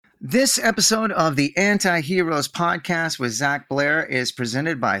This episode of the Anti-Heroes podcast with Zach Blair is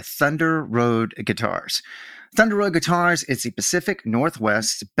presented by Thunder Road Guitars. Thunder Road Guitars is the Pacific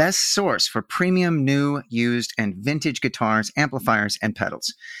Northwest's best source for premium, new, used, and vintage guitars, amplifiers, and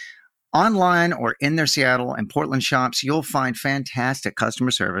pedals. Online or in their Seattle and Portland shops, you'll find fantastic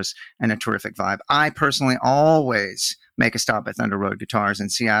customer service and a terrific vibe. I personally always make a stop at Thunder Road Guitars in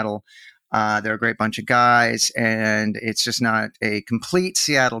Seattle. They're a great bunch of guys, and it's just not a complete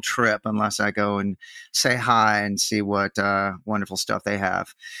Seattle trip unless I go and say hi and see what wonderful stuff they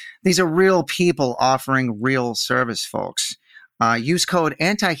have. These are real people offering real service, folks. Use code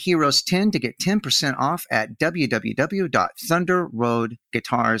ANTIHEROES10 to get 10% off at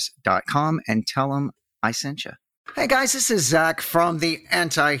www.thunderroadguitars.com and tell them I sent you. Hey guys, this is Zach from the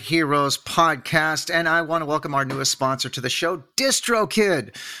Anti-Heroes podcast, and I want to welcome our newest sponsor to the show,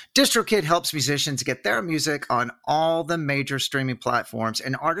 DistroKid. DistroKid helps musicians get their music on all the major streaming platforms,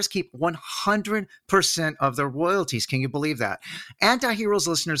 and artists keep 100% of their royalties. Can you believe that? Anti-Heroes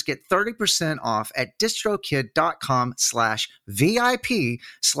listeners get 30% off at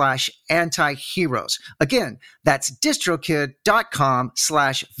distrokid.com/VIP/antiheroes. Again, that's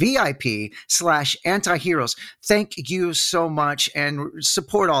distrokid.com/VIP/antiheroes. Thank you so much, and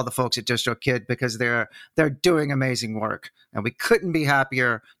support all the folks at DistroKid because they're doing amazing work, and we couldn't be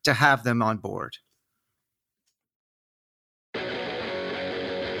happier to have them on board.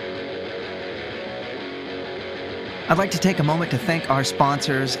 I'd like to take a moment to thank our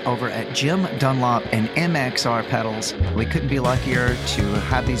sponsors over at Jim Dunlop and MXR Pedals. We couldn't be luckier to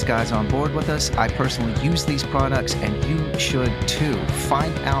have these guys on board with us. I personally use these products, and you should too.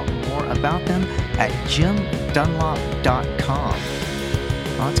 Find out more about them at jimdunlop.com.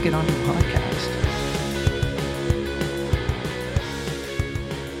 Let's get on to the podcast.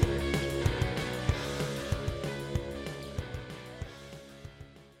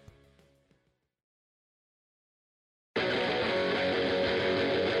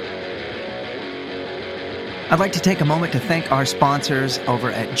 I'd like to take a moment to thank our sponsors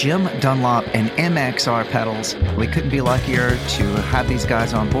over at Jim Dunlop and MXR Pedals. We couldn't be luckier to have these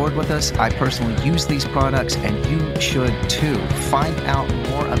guys on board with us. I personally use these products, and you should too. Find out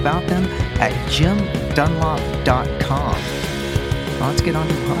more about them at jimdunlop.com. Let's get on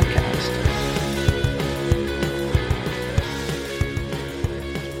to the podcast.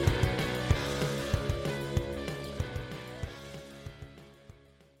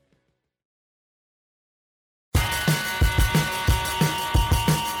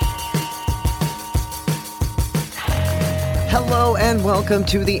 Hello and welcome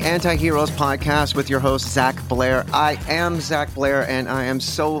to the Anti-Heroes podcast with your host, Zach Blair. I am Zach Blair, and I am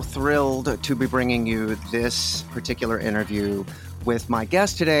so thrilled to be bringing you this particular interview with my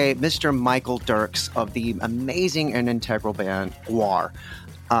guest today, Mr. Michael Derks of the amazing and integral band GWAR.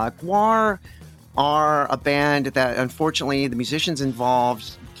 GWAR are a band that, unfortunately, the musicians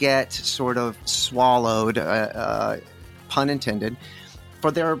involved get sort of swallowed, pun intended,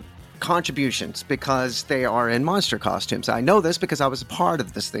 for their contributions because they are in monster costumes. I know this because I was a part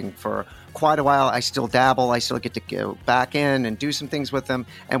of this thing for quite a while. I still dabble. I still get to go back in and do some things with them,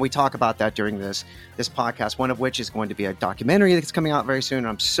 and we talk about that during this podcast, one of which is going to be a documentary that's coming out very soon, and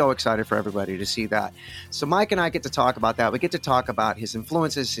I'm so excited for everybody to see that. So Mike and I get to talk about that. We get to talk about his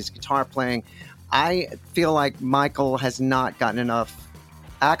influences, his guitar playing. I feel like Michael has not gotten enough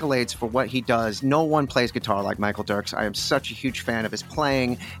accolades for what he does. No one plays guitar like Michael Derks. I am such a huge fan of his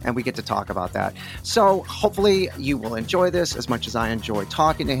playing, and we get to talk about that. So hopefully you will enjoy this as much as I enjoy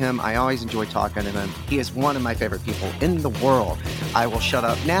talking to him. I always enjoy talking to him. He is one of my favorite people in the world. I will shut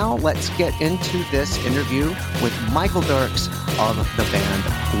up now. Let's get into this interview with Michael Derks of the band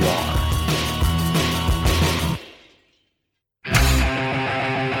GWAR.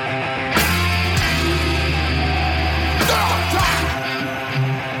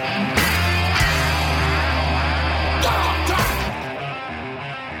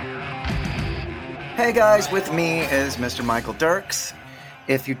 Hey guys, with me is Mr. Michael Derks.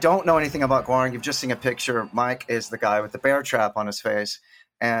 If you don't know anything about GWAR and you've just seen a picture, Mike is the guy with the bear trap on his face,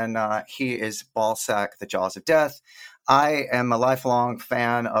 and he is Ballsack, the Jaws of Death. I am a lifelong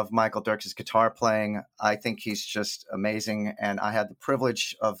fan of Michael Derks' guitar playing. I think he's just amazing, and I had the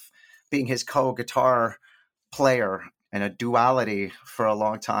privilege of being his co-guitar player in a duality for a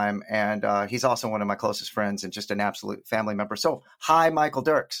long time, and he's also one of my closest friends and just an absolute family member. So, hi, Michael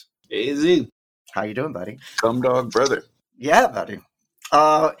Derks. Hey, Z. How you doing, buddy? Come dog, brother. Yeah, buddy.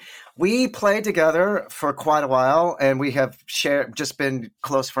 We played together for quite a while, and we have just been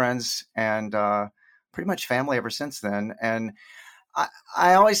close friends and pretty much family ever since then. And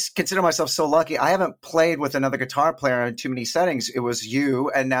I always consider myself so lucky. I haven't played with another guitar player in too many settings. It was you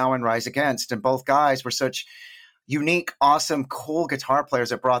and now in Rise Against, and both guys were such unique, awesome, cool guitar players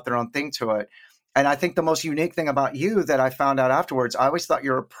that brought their own thing to it. And I think the most unique thing about you that I found out afterwards, I always thought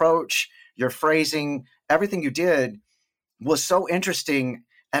your approach, your phrasing, everything you did was so interesting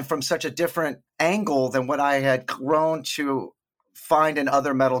and from such a different angle than what I had grown to find in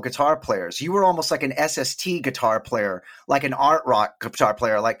other metal guitar players. You were almost like an SST guitar player, like an art rock guitar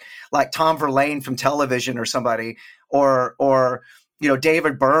player, like Tom Verlaine from Television or somebody, or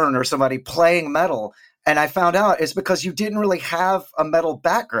David Byrne or somebody playing metal. And I found out it's because you didn't really have a metal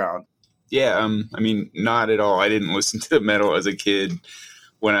background. Yeah, I mean, not at all. I didn't listen to metal as a kid.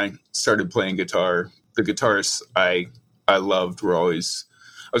 When I started playing guitar, the guitarists I loved were always,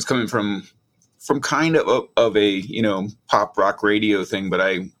 I was coming from kind of a pop rock radio thing, but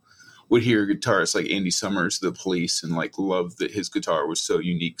I would hear guitarists like Andy Summers, The Police, and like love that his guitar was so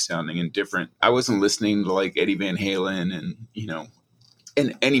unique sounding and different. I wasn't listening to like Eddie Van Halen and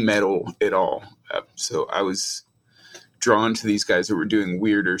any metal at all. So I was drawn to these guys that were doing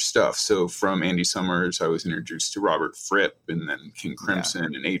weirder stuff. So from Andy Summers, I was introduced to Robert Fripp and then King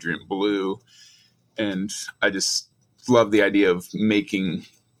Crimson and Adrian Belew. And I just love the idea of making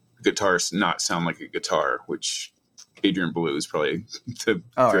guitars not sound like a guitar, which Adrian Belew is probably the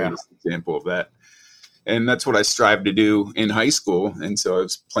greatest example of that. And that's what I strived to do in high school. And so I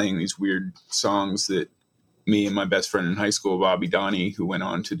was playing these weird songs that me and my best friend in high school, Bobby Donnie, who went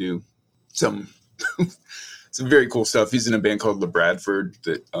on to do some very cool stuff. He's in a band called Le Bradford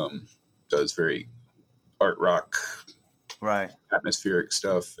that does very art rock, atmospheric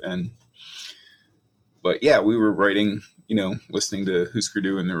stuff. But yeah, we were writing, listening to Husker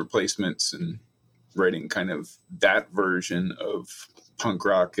Du and the Replacements and writing kind of that version of punk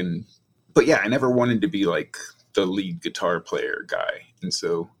rock. But yeah, I never wanted to be like the lead guitar player guy. And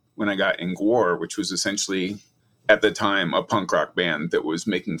so when I got in GWAR, which was essentially at the time a punk rock band that was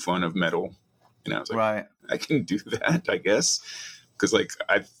making fun of metal, and I was like, I can do that, I guess. Because like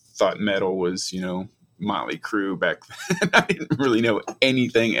I thought metal was, Motley Crue back then. I didn't really know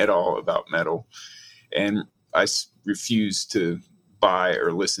anything at all about metal. And I refused to buy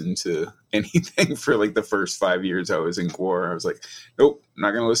or listen to anything for like the first 5 years I was in GWAR. I was like, nope, I'm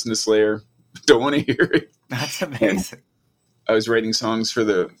not going to listen to Slayer. Don't want to hear it. That's amazing. And I was writing songs for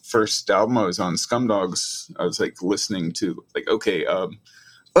the first album I was on, Scumdogs. I was like listening to like, okay,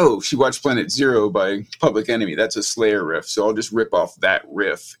 She Watched Planet Zero by Public Enemy. That's a Slayer riff. So I'll just rip off that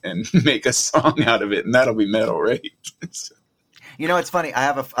riff and make a song out of it. And that'll be metal, right? So. It's funny. I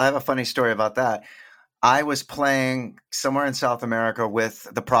have a funny story about that. I was playing somewhere in South America with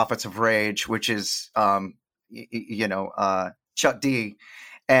the Prophets of Rage, which is, Chuck D.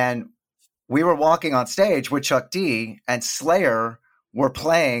 And we were walking on stage with Chuck D and Slayer were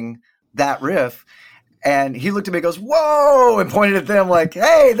playing that riff. And he looked at me and goes, whoa, and pointed at them like,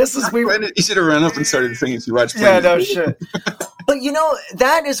 hey, this is weird. You should have run up and started singing if you watched. Yeah, no shit. But,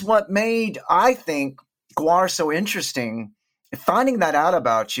 that is what made, I think, GWAR so interesting. Finding that out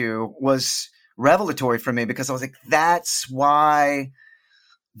about you was revelatory for me because I was like, that's why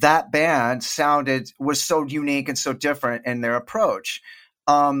that band was so unique and so different in their approach.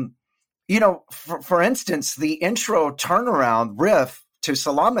 For instance, the intro turnaround riff to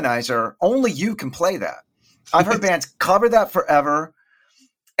Solomonizer, only you can play that. I've heard bands cover that forever.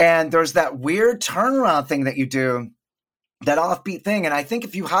 And there's that weird turnaround thing that you do, that offbeat thing. And I think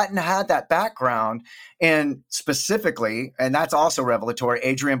if you hadn't had that background in specifically, and that's also revelatory,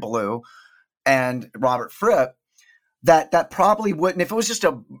 Adrian Belew and Robert Fripp, that probably wouldn't, if it was just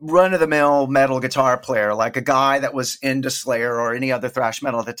a run-of-the-mill metal guitar player, like a guy that was into Slayer or any other thrash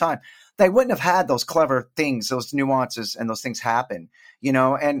metal at the time, they wouldn't have had those clever things, those nuances, and those things happen,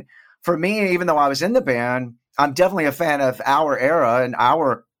 And for me, even though I was in the band, I'm definitely a fan of our era and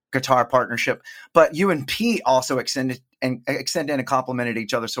our guitar partnership. But you and Pete also extended in and complemented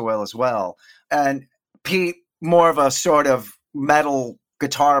each other so well as well. And Pete, more of a sort of metal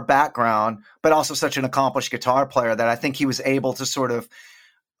guitar background, but also such an accomplished guitar player that I think he was able to sort of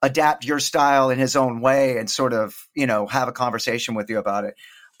adapt your style in his own way and sort of, have a conversation with you about it.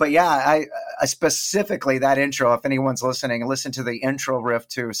 But yeah, I specifically that intro, if anyone's listening, listen to the intro riff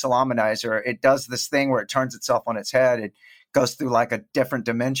to Solomonizer. It does this thing where it turns itself on its head. It goes through like a different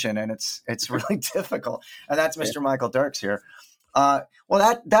dimension, and it's really difficult. And that's Mr. Michael Derks here.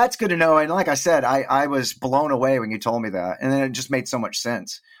 Well, that's good to know. And like I said, I was blown away when you told me that, and then it just made so much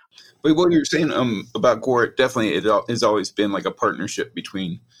sense. But what you're saying about GWAR, definitely it has always been like a partnership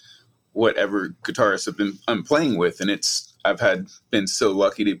between whatever guitarists I'm playing with, and I've been so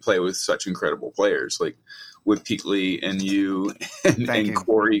lucky to play with such incredible players. Like with Pete Lee and you and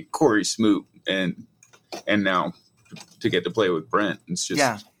you. Corey Smoot and now to get to play with Brent. It's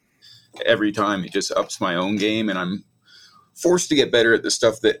just every time it just ups my own game, and I'm forced to get better at the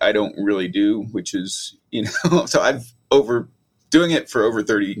stuff that I don't really do, which is, so I've doing it for over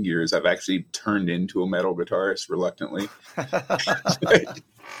 30 years. I've actually turned into a metal guitarist reluctantly.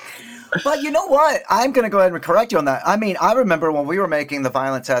 But you know what? I'm going to go ahead and correct you on that. I mean, I remember when we were making the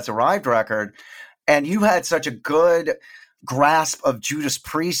Violence Has Arrived record, and you had such a good grasp of Judas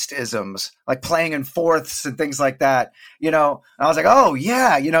Priest isms, like playing in fourths and things like that. And I was like, oh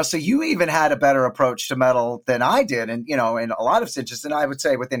yeah, so you even had a better approach to metal than I did, and in a lot of senses than I would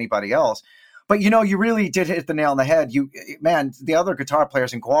say with anybody else. But you really did hit the nail on the head. The other guitar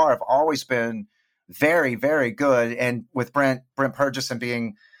players in GWAR have always been very, very good, and with Brent Purgeson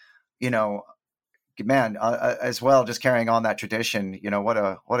being, as well, just carrying on that tradition. What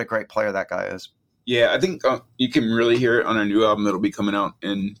a great player that guy is. Yeah, I think you can really hear it on our new album that'll be coming out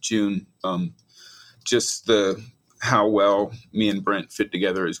in June. Just how well me and Brent fit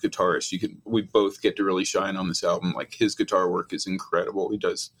together as guitarists. We both get to really shine on this album. Like, his guitar work is incredible. He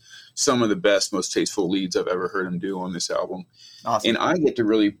does some of the best, most tasteful leads I've ever heard him do on this album. Awesome. And I get to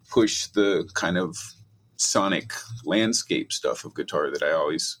really push the kind of sonic landscape stuff of guitar that I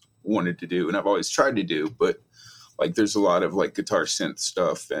always wanted to do and I've always tried to do, but like there's a lot of like guitar synth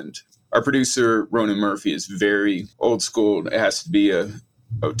stuff, and our producer Ronan Murphy is very old school. It has to be a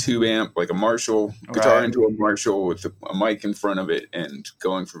tube amp, like a Marshall guitar into a Marshall with a mic in front of it, and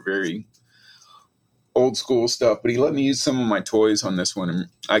going for very old school stuff. But he let me use some of my toys on this one, and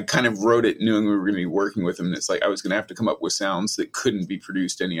I kind of wrote it knowing we were going to be working with him. It's like I was going to have to come up with sounds that couldn't be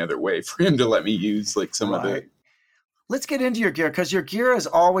produced any other way for him to let me use like some of the. Let's get into your gear, because your gear has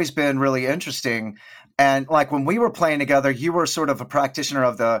always been really interesting. And like when we were playing together, you were sort of a practitioner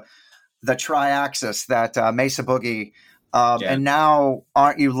of the tri-axis, that Mesa Boogie. And now,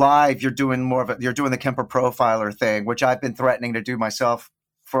 aren't you live? You're doing you're doing the Kemper Profiler thing, which I've been threatening to do myself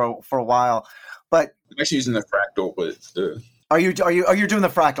for a while. But I'm actually using the Fractal, but are you doing the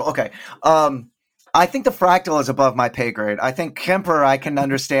Fractal? Okay. I think the Fractal is above my pay grade. I think Kemper I can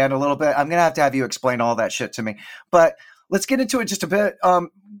understand a little bit. I'm gonna have you explain all that shit to me. But let's get into it just a bit.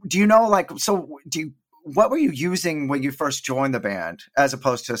 Do you know, what were you using when you first joined the band, as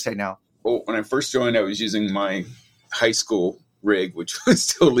opposed to say now? Well, when I first joined, I was using my high school rig, which was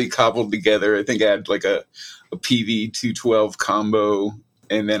totally cobbled together. I think I had like a PV 212 combo,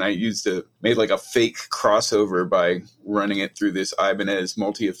 and then I made like a fake crossover by running it through this Ibanez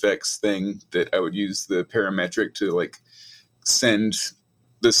multi-effects thing that I would use the parametric to like send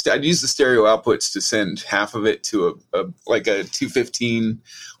I'd use the stereo outputs to send half of it to a 215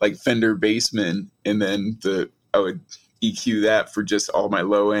 like Fender Bassman, and then I would EQ that for just all my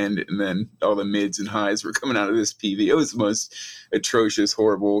low end, and then all the mids and highs were coming out of this PV. It was the most atrocious,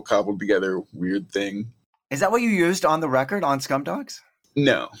 horrible, cobbled together, weird thing. Is that what you used on the record on Scum Dogs?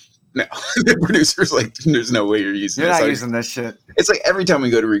 No. The producer's like, there's no way you're using this. You're not using this shit. It's like every time we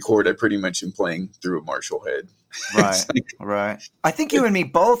go to record, I pretty much am playing through a Marshall head. Right, right. I think you and me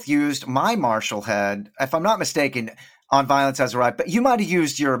both used my Marshall head, if I'm not mistaken, on Violence Has Arrived. But you might have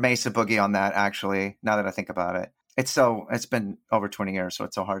used your Mesa Boogie on that, actually, now that I think about it. It's been over 20 years, so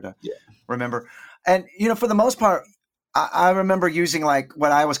it's so hard to remember. And, for the most part, I remember using like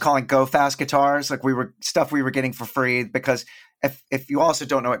what I was calling go fast guitars. Like we were getting for free, because if you also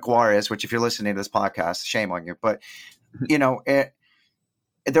don't know what GWAR is, which if you're listening to this podcast, shame on you, but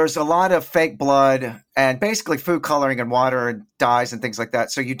there's a lot of fake blood and basically food coloring and water and dyes and things like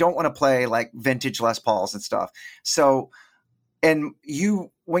that. So you don't want to play like vintage Les Pauls and stuff. So, and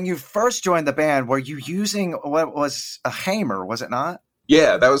when you first joined the band, were you using what was a Hamer, was it not?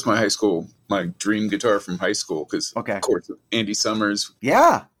 Yeah, that was my dream guitar from high school, because, of course, Andy Summers.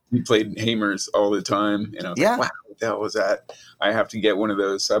 Yeah. He played Hamers all the time. And I was like, wow, what the hell was that? I have to get one of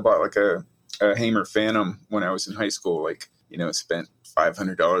those. I bought like a Hamer Phantom when I was in high school, spent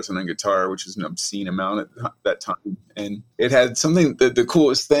 $500 on a guitar, which is an obscene amount at that time. And it had something, the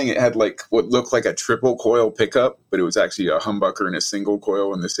coolest thing, it had like what looked like a triple coil pickup, but it was actually a humbucker and a single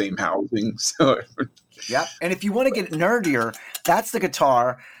coil in the same housing. So yeah. And if you want to get nerdier, that's the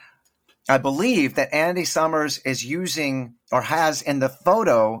guitar, I believe, that Andy Summers is using or has in the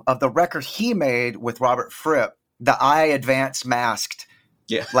photo of the record he made with Robert Fripp, the I Advance masked.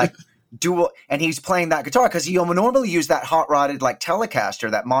 Yeah. Like dual, and he's playing that guitar because he normally use that hot rodded like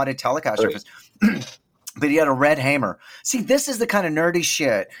Telecaster, that modded Telecaster. Right. But he had a red Hamer. See, this is the kind of nerdy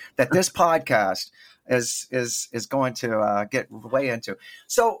shit that this podcast is going to get way into.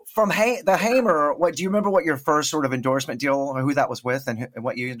 So from the Hamer, do you remember what your first sort of endorsement deal, or who that was with, and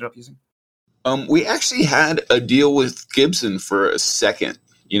what you ended up using? We actually had a deal with Gibson for a second,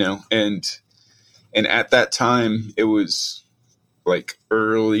 and at that time it was like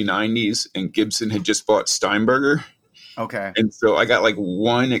early 90s, and Gibson had just bought Steinberger. Okay. And so I got like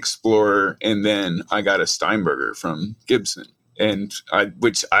one Explorer, and then I got a Steinberger from Gibson,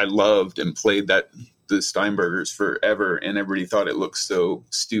 which I loved and played the Steinbergers forever, and everybody thought it looked so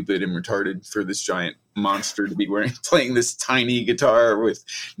stupid and retarded for this giant monster to be playing this tiny guitar with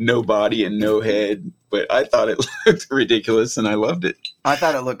no body and no head. But I thought it looked ridiculous, and I loved it. I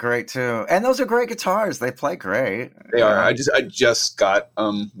thought it looked great too, and those are great guitars. They play great. They are. I just got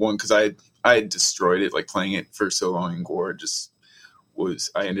one because I had destroyed it, like playing it for so long in GWAR.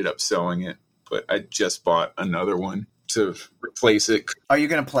 I ended up selling it, but I just bought another one to replace it. Are you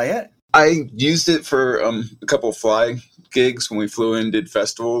going to play it? I used it for a couple of fly gigs when we flew in, did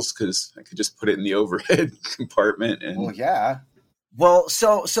festivals, because I could just put it in the overhead compartment. And well, yeah. Well,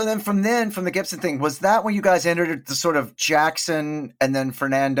 so then from the Gibson thing, was that when you guys entered the sort of Jackson and then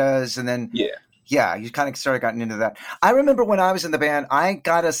Fernandez and then yeah, you kind of started getting into that. I remember when I was in the band, I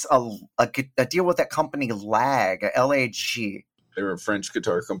got us a deal with that company LAG. They were a French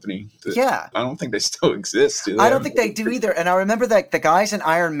guitar company. Yeah. I don't think they still exist. I don't think they do either. And I remember that the guys in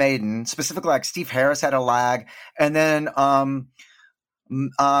Iron Maiden, specifically like Steve Harris had a lag. And then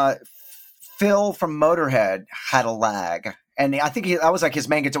Phil from Motorhead had a lag. And I think that was like his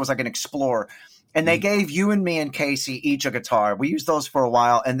main guitar was like an Explorer. And they gave you and me and Casey each a guitar. We used those for a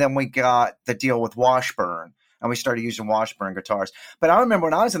while. And then we got the deal with Washburn. And we started using Washburn guitars. But I remember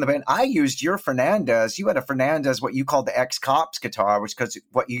when I was in the band, I used your Fernandez. You had a Fernandez, what you called the X-Cops guitar, which because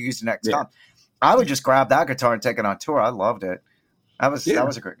what you used in X-Cop. Yeah. I would just grab that guitar and take it on tour. I loved it. That was a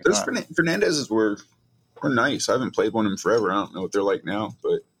great guitar. Those Fernandezes were nice. I haven't played one in forever. I don't know what they're like now,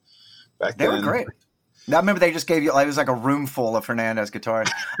 but back then. They were great. I remember they just gave you, it was like a room full of Fernandez guitars.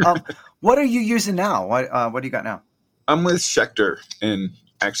 What are you using now? What do you got now? I'm with Schecter, and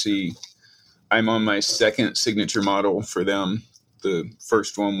actually I'm on my second signature model for them. The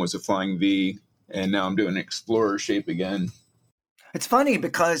first one was a Flying V, and now I'm doing Explorer shape again. It's funny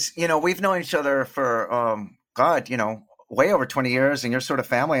because, we've known each other for, way over 20 years, and you're sort of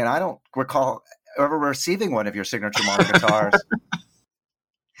family, and I don't recall ever receiving one of your signature model guitars.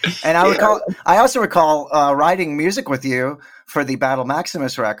 And I also recall writing music with you for the Battle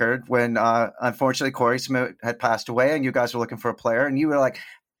Maximus record when, unfortunately, Corey Smoot had passed away, and you guys were looking for a player, and you were like,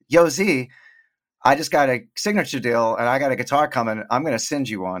 "Yo, Z, I just got a signature deal, and I got a guitar coming. I'm going to send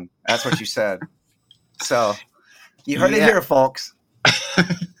you one." That's what you said. So you heard it here, folks.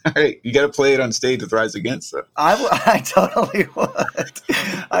 All right, you got to play it on stage with Rise Against it. I totally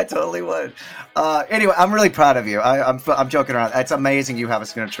would. Anyway, I'm really proud of you. I'm joking around. It's amazing you have a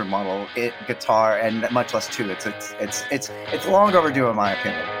signature model guitar, and much less two. It's long overdue, in my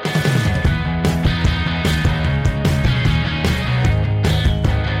opinion.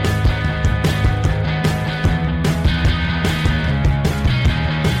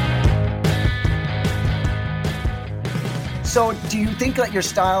 So do you think that your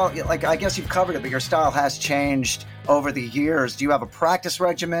style, like I guess you've covered it, but your style has changed over the years? Do you have a practice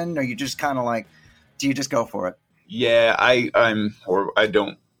regimen, or you just kind of like, do you just go for it? Yeah, I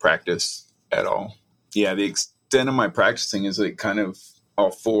don't practice at all. Yeah, the extent of my practicing is like kind of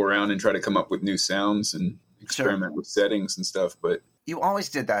I'll fool around and try to come up with new sounds and experiment with settings and stuff. But you always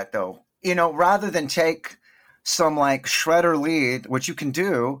did that though. Rather than take some like shredder lead, which you can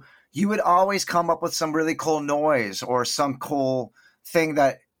do, you would always come up with some really cool noise or some cool thing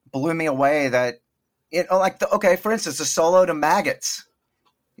that blew me away that, for instance, a solo to Maggots.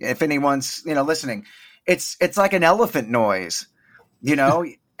 If anyone's, listening, it's like an elephant noise,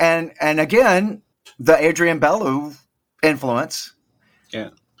 and again, the Adrian Belew influence.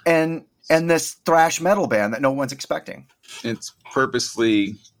 Yeah. And this thrash metal band that no one's expecting. It's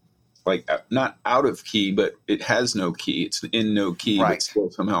purposely like not out of key, but it has no key. It's in no key, right, but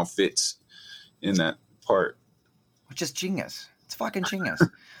still somehow fits in that part. Which is genius. It's fucking genius.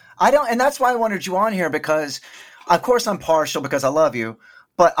 And that's why I wanted you on here, because of course I'm partial because I love you,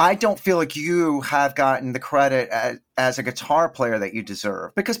 but I don't feel like you have gotten the credit as a guitar player that you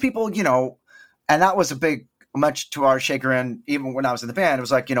deserve, because people, and that was much to our chagrin, even when I was in the band, it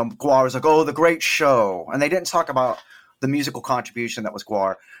was like, GWAR was like, oh, the great show. And they didn't talk about the musical contribution that was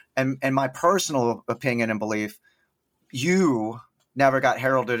GWAR. And my personal opinion and belief, you never got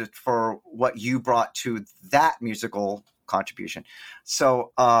heralded for what you brought to that musical contribution.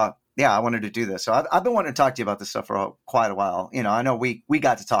 So, I wanted to do this. So I've been wanting to talk to you about this stuff for quite a while. I know we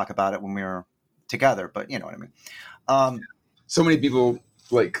got to talk about it when we were together, but you know what I mean? So many people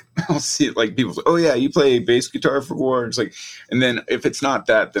like I'll see it like people say, oh yeah, you play bass guitar for GWAR. It's like, and then if it's not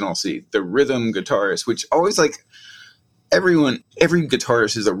that, then I'll see the rhythm guitarist, which always like every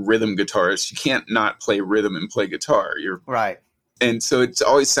guitarist is a rhythm guitarist. You can't not play rhythm and play guitar. You're right. And so it's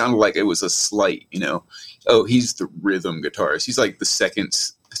always sounded like it was a slight, you know, oh, he's the rhythm guitarist. He's like the second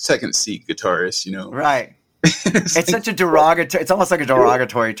seat guitarist, you know. Right. it's like, such a derogatory, it's almost like a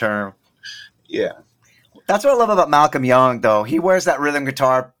derogatory term. Yeah. That's what I love about Malcolm Young, though. He wears that rhythm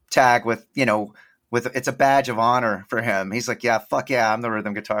guitar tag with, you know, it's a badge of honor for him. He's like, yeah, fuck yeah, I'm the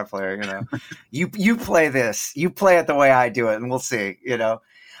rhythm guitar player, you know. you play this. You play it the way I do it, and we'll see, you know.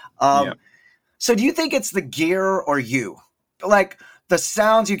 So do you think it's the gear or you? Like the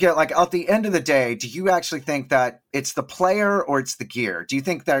sounds you get, like at the end of the day, do you actually think that it's the player or it's the gear? Do you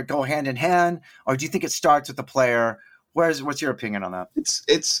think they go hand in hand, or do you think it starts with the player? What's your opinion on that?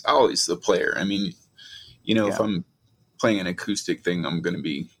 It's always the player. I mean, you know, if I'm playing an acoustic thing, I'm going to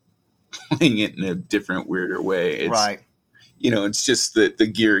be playing it in a different, weirder way. Right. You know, it's just that the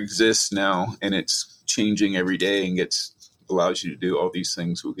gear exists now and it's changing every day and allows you to do all these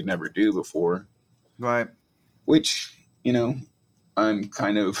things we could never do before. Right. Which, you know, I'm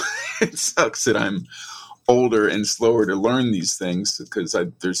kind of, it sucks that I'm older and slower to learn these things because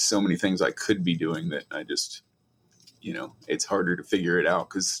there's so many things I could be doing that I just, you know, it's harder to figure it out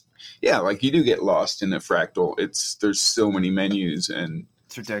because, yeah, like you do get lost in the fractal. There's so many menus and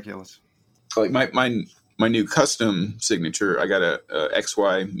it's ridiculous. Like my new custom signature, I got a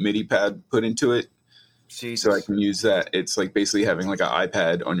XY MIDI pad put into it. Jesus. So I can use that. It's like basically having like an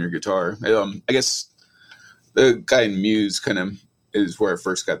iPad on your guitar. I guess the guy in Muse kind of is where I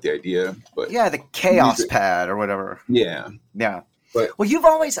first got the idea. But yeah, the Chaos pad or whatever. Yeah. Yeah. But, well, you've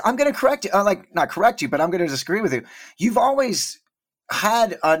always, I'm going to correct you, not correct you, but I'm going to disagree with you. You've always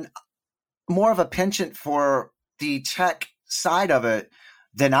had more of a penchant for the tech side of it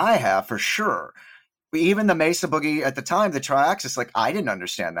than I have, for sure. Even the Mesa Boogie at the time, the Triaxis, like I didn't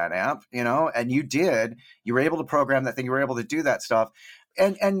understand that amp, you know, and you did. You were able to program that thing. You were able to do that stuff.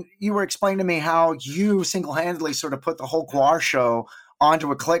 And you were explaining to me how you single-handedly sort of put the whole GWAR show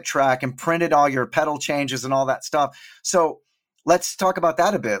onto a click track and printed all your pedal changes and all that stuff. So let's talk about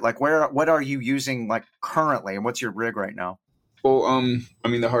that a bit. Like what are you using like currently and what's your rig right now? Well, I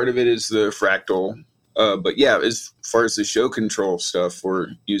mean, the heart of it is the fractal. But yeah, as far as the show control stuff, we're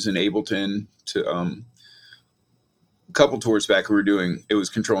using Ableton to, a couple tours back it was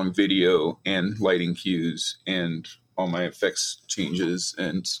controlling video and lighting cues and all my effects changes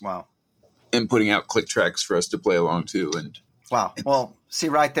and putting out click tracks for us to play along to. And wow. Well, see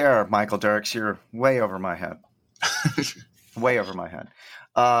right there, Michael Derks, you're way over my head. Way over my head.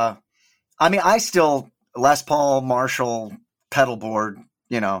 I mean, I still Les Paul, Marshall, pedal board,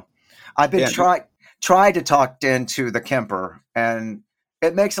 you know, I've been tried to talk into the Kemper, and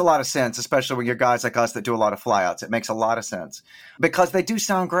it makes a lot of sense, especially when you're guys like us that do a lot of flyouts. It makes a lot of sense because they do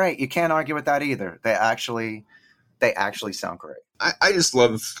sound great. You can't argue with that either. They actually sound great. I just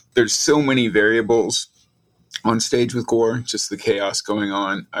love, there's so many variables on stage with GWAR, just the chaos going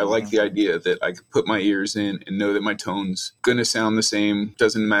on. I like the idea that I could put my ears in and know that my tone's going to sound the same.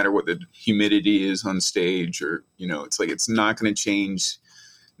 Doesn't matter what the humidity is on stage or, you know, it's like, it's not going to change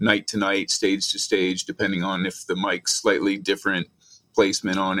night to night, stage to stage, depending on if the mic's slightly different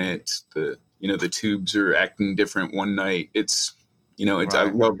placement on it. The tubes are acting different one night. It's, you know, I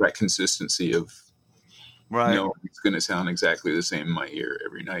love that consistency of, you know, it's going to sound exactly the same in my ear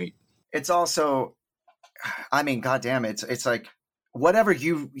every night. It's also, I mean, goddamn, it's like whatever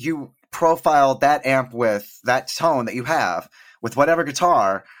you profile that amp with, that tone that you have with whatever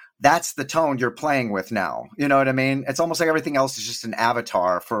guitar, that's the tone you're playing with now. You know what I mean? It's almost like everything else is just an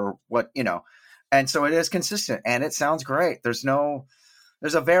avatar for what, you know, and so it is consistent and it sounds great. There's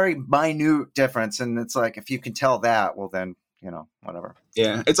a very minute difference. And it's like, if you can tell that, well then, you know, whatever.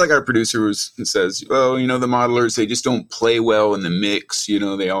 Yeah. It's like our producer says, well, you know, the modelers, they just don't play well in the mix. You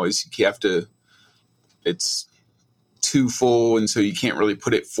know, it's too full. And so you can't really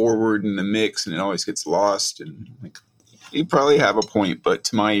put it forward in the mix and it always gets lost. And like, you probably have a point, but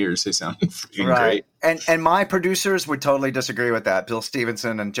to my ears, they sound freaking great. And my producers would totally disagree with that. Bill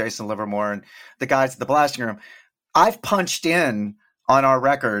Stevenson and Jason Livermore and the guys at the Blasting Room. I've punched in on our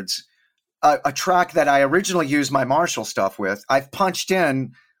records a track that I originally used my Marshall stuff with. I've punched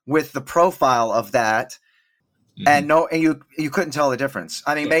in with the profile of that, and you couldn't tell the difference.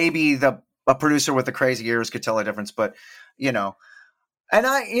 I mean, maybe a producer with the crazy ears could tell the difference, but you know, and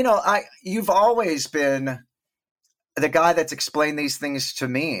you've always been the guy that's explained these things to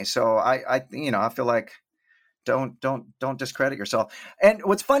me. So I feel like Don't discredit yourself. And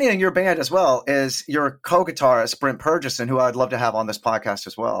what's funny in your band as well is your co-guitarist Brent Purgeson, who I'd love to have on this podcast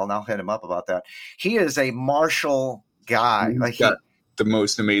as well, and I'll hit him up about that. He is a Marshall guy. He's got the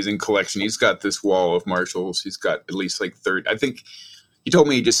most amazing collection. He's got this wall of Marshalls. He's got at least like 30. I think he told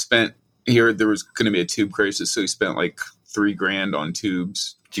me he just spent here. There was going to be a tube crisis, so he spent like $3,000 on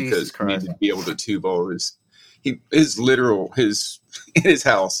tubes because he needed to be able to tube all of his his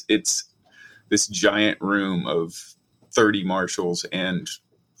house. It's this giant room of 30 Marshalls and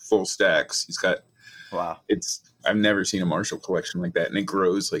full stacks. He's got I've never seen a Marshall collection like that, and it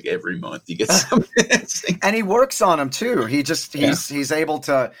grows like every month. You get something, and he works on them too. He's able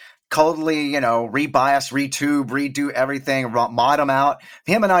to totally, rebias, retube, redo everything, mod them out.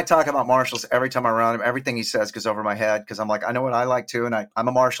 Him and I talk about Marshalls every time I'm around him. Everything he says goes over my head because I'm like, I know what I like too, and I'm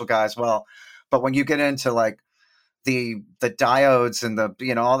a Marshall guy as well. But when you get into like the diodes and the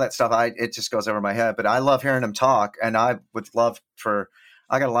all that stuff, it just goes over my head. But I love hearing him talk, and I got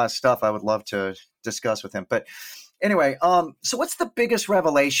a lot of stuff I would love to discuss with him. But anyway, so what's the biggest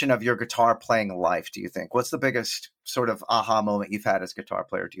revelation of your guitar playing life, do you think? What's the biggest sort of aha moment you've had as a guitar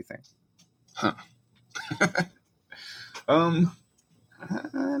player, do you think? I don't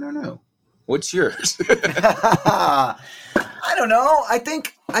know. What's yours? I don't know. I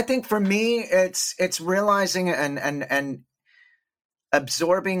think for me, it's realizing and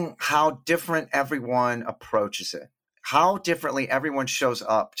absorbing how different everyone approaches it, how differently everyone shows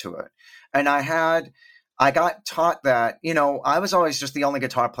up to it. And I got taught that, I was always just the only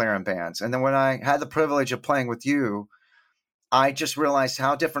guitar player in bands. And then when I had the privilege of playing with you, I just realized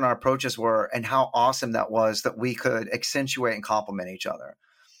how different our approaches were and how awesome that was that we could accentuate and complement each other.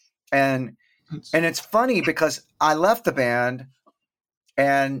 And it's funny because I left the band,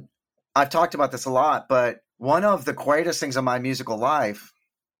 and I've talked about this a lot, but one of the greatest things in my musical life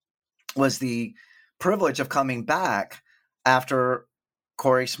was the privilege of coming back after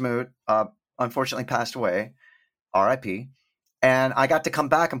Corey Smoot unfortunately passed away, RIP. And I got to come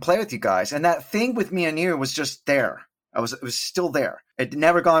back and play with you guys. And that thing with me and you was just there. It was still there. It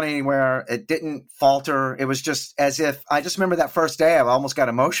never gone anywhere. It didn't falter. It was just as if I just remember that first day, I almost got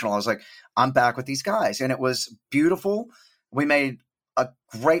emotional. I was like, I'm back with these guys. And it was beautiful. We made a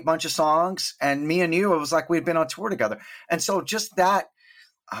great bunch of songs, and me and you, it was like we'd been on tour together. And so just that,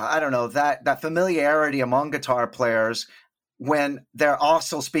 I don't know, that familiarity among guitar players when they're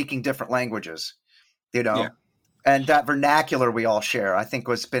also speaking different languages, Yeah. And that vernacular we all share, I think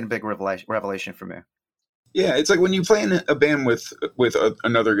has been a big revelation for me. Yeah, it's like when you play in a band with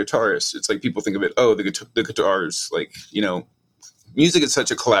another guitarist, it's like people think of it, the guitars, like, music is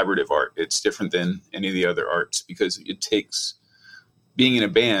such a collaborative art. It's different than any of the other arts because it takes, being in a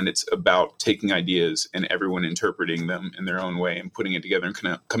band, it's about taking ideas and everyone interpreting them in their own way and putting it together and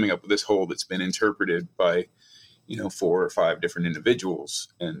kind of coming up with this whole that's been interpreted by, 4 or 5 different individuals.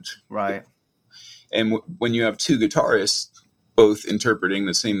 And right. And when you have 2 guitarists both interpreting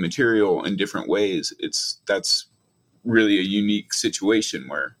the same material in different ways, that's really a unique situation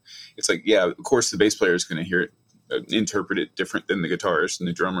where it's like, yeah, of course the bass player is going to hear it, interpret it different than the guitarist, and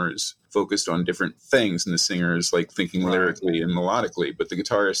the drummer is focused on different things, and the singer is like thinking lyrically and melodically, but the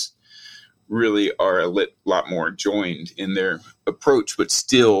guitarists really are a lot more joined in their approach, but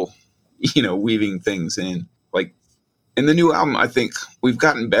still, weaving things in. Like in the new album, I think we've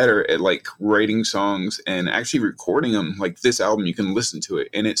gotten better at like writing songs and actually recording them. Like this album, you can listen to it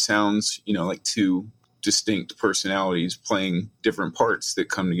and it sounds, like 2 distinct personalities playing different parts that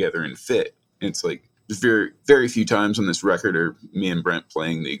come together and fit. It's like very, very few times on this record are me and Brent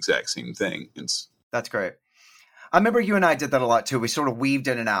playing the exact same thing. That's great. I remember you and I did that a lot too. We sort of weaved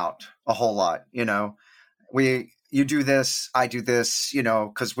in and out a whole lot, you do this, I do this,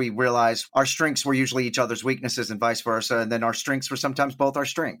 because we realized our strengths were usually each other's weaknesses and vice versa. And then our strengths were sometimes both our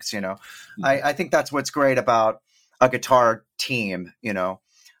strengths, Mm-hmm. I think that's what's great about a guitar team,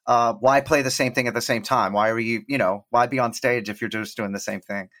 why play the same thing at the same time? Why are you, why be on stage if you're just doing the same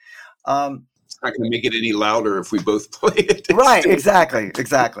thing? It's not going to make it any louder if we both play it. Right. Exactly.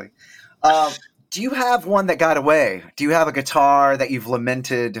 Do you have one that got away? Do you have a guitar that you've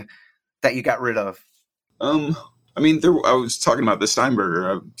lamented that you got rid of? I was talking about the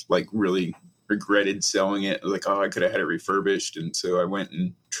Steinberger. I like really regretted selling it. Like, I could have had it refurbished. And so I went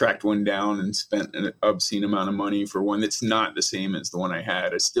and tracked one down and spent an obscene amount of money for one that's not the same as the one I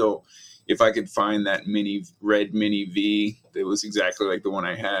had. I still, if I could find that red mini V, that was exactly like the one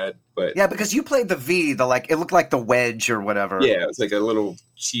I had. But yeah, because you played the V, it looked like the wedge or whatever. Yeah, it's like a little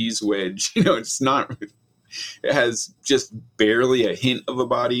cheese wedge. It's not. It has just barely a hint of a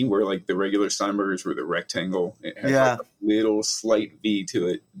body where like the regular Steinbergers were the rectangle. It has like a little slight V to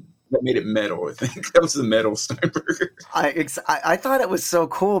it. that made it metal. I think that was the metal Steinberger. I thought it was so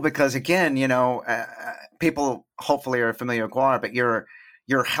cool because, again, people hopefully are familiar with GWAR, but your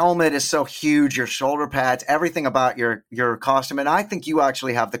helmet is so huge, your shoulder pads, everything about your costume. And I think you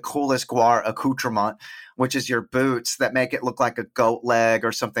actually have the coolest GWAR accoutrement, which is your boots that make it look like a goat leg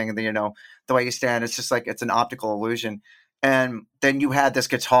or something. The way you stand, it's just like it's an optical illusion. And then you had this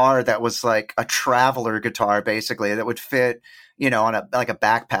guitar that was like a traveler guitar, basically, that would fit, on a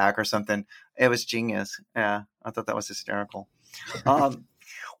backpack or something. It was genius. Yeah, I thought that was hysterical. Well,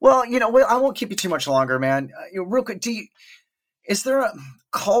 I won't keep you too much longer, man. Real quick, is there a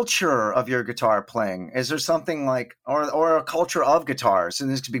culture of your guitar playing? Is there something like, or a culture of guitars? And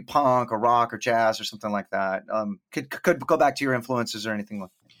this could be punk or rock or jazz or something like that. Could go back to your influences or anything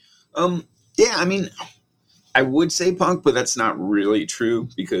like that. Yeah, I mean, I would say punk, but that's not really true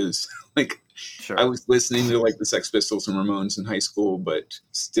because sure. I was listening to like the Sex Pistols and Ramones in high school, but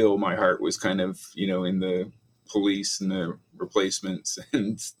still my heart was kind of, in the Police and the Replacements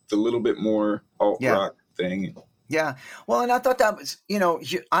and the little bit more alt rock thing. Yeah. Well, and I thought that was,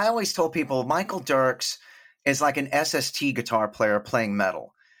 I always told people Michael Derks is like an SST guitar player playing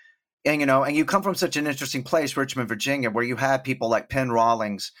metal. And, and you come from such an interesting place, Richmond, Virginia, where you had people like Penn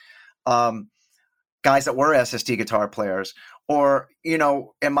Rawlings, guys that were SST guitar players, or, in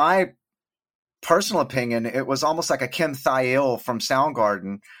my personal opinion, it was almost like a Kim Thayil from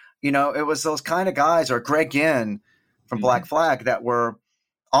Soundgarden. It was those kind of guys, or Greg Ginn from Black Flag, that were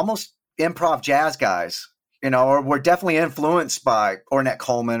almost improv jazz guys, or were definitely influenced by Ornette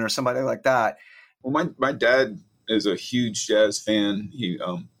Coleman or somebody like that. Well, my dad is a huge jazz fan. He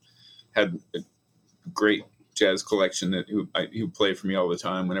had a great jazz collection that he would play for me all the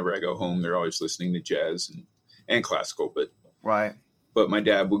time. Whenever I go home, they're always listening to jazz and classical. But my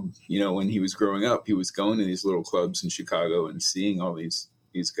dad would, when he was growing up, he was going to these little clubs in Chicago and seeing all these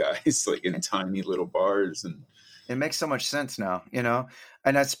guys like in tiny little bars. And it makes so much sense now,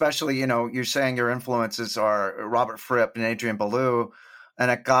 and especially, you're saying your influences are Robert Fripp and Adrian Belew,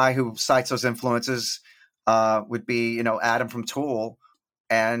 and a guy who cites those influences would be, Adam from Tool.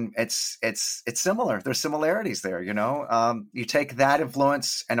 And it's similar. There's similarities there, you take that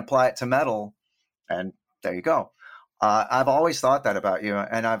influence and apply it to metal, and there you go. I've always thought that about you.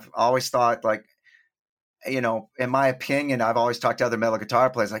 And I've always thought, like, in my opinion, I've always talked to other metal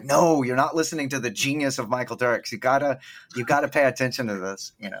guitar players like, no, you're not listening to the genius of Michael Derks. You gotta pay attention to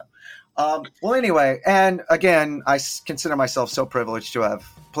this, Well, anyway, and again, I consider myself so privileged to have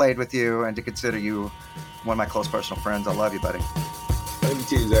played with you and to consider you one of my close personal friends. I love you, buddy. Love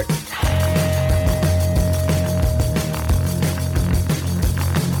you too, Zach.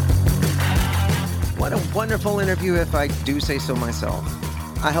 What a wonderful interview, if I do say so myself.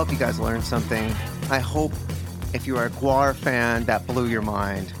 I hope you guys learned something. I hope if you are a GWAR fan, that blew your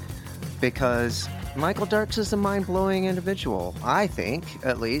mind, because Michael Derks is a mind-blowing individual, I think,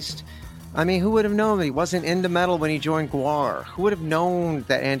 at least. I mean, who would have known that he wasn't into metal when he joined GWAR? Who would have known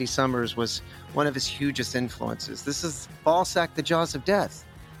that Andy Summers was one of his hugest influences? This is Ballsack, the Jaws of Death.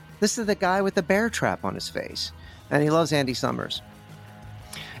 This is the guy with the bear trap on his face, and he loves Andy Summers.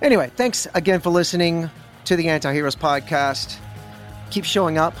 Anyway, thanks again for listening to the Anti-Heroes podcast. Keep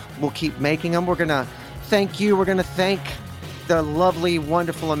showing up. We'll keep making them. We're going to thank you. We're going to thank the lovely,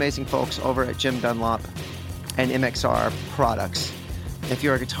 wonderful, amazing folks over at Jim Dunlop and MXR Products. If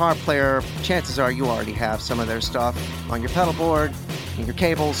you're a guitar player, chances are you already have some of their stuff on your pedal board, in your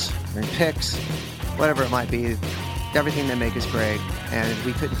cables, or in picks, whatever it might be. Everything they make is great, and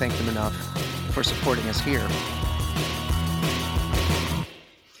we couldn't thank them enough for supporting us here.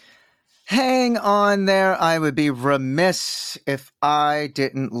 Hang on there. I would be remiss if I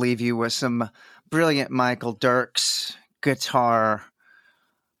didn't leave you with some brilliant Michael Derks guitar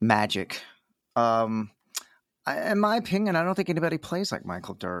magic. In my opinion, I don't think anybody plays like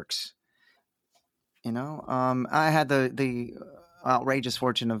Michael Derks. I had the outrageous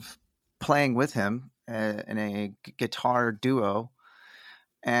fortune of playing with him in a guitar duo,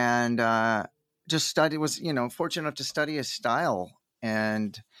 and was fortunate enough to study his style.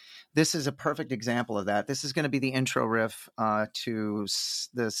 And this is a perfect example of that. This is going to be the intro riff to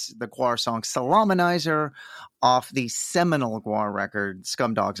the GWAR song Salamanizer off the seminal GWAR record,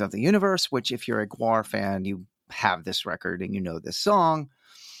 Scumdogs of the Universe, which, if you're a GWAR fan, you have this record and you know this song.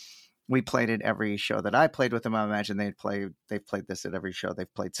 We played it every show that I played with them. I imagine they've played this at every show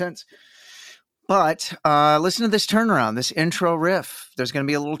they've played since. But listen to this turnaround, this intro riff. There's going to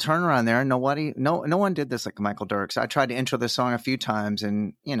be a little turnaround there. No one did this like Michael Derks. I tried to intro this song a few times,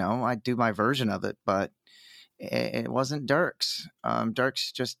 and I do my version of it, but it wasn't Derks.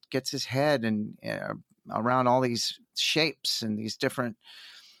 Derks just gets his head and around all these shapes and these different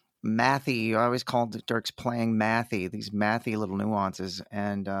mathy. I always called Derks playing mathy, these mathy little nuances.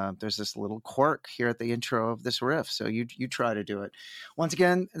 And there's this little quirk here at the intro of this riff. So you try to do it. Once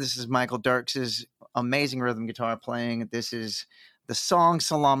again, this is Michael Derks' amazing rhythm guitar playing. This is the song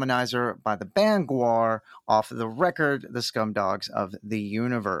Salamanizer by the band GWAR off of the record The Scumdogs of the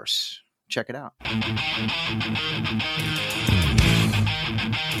Universe. Check it out.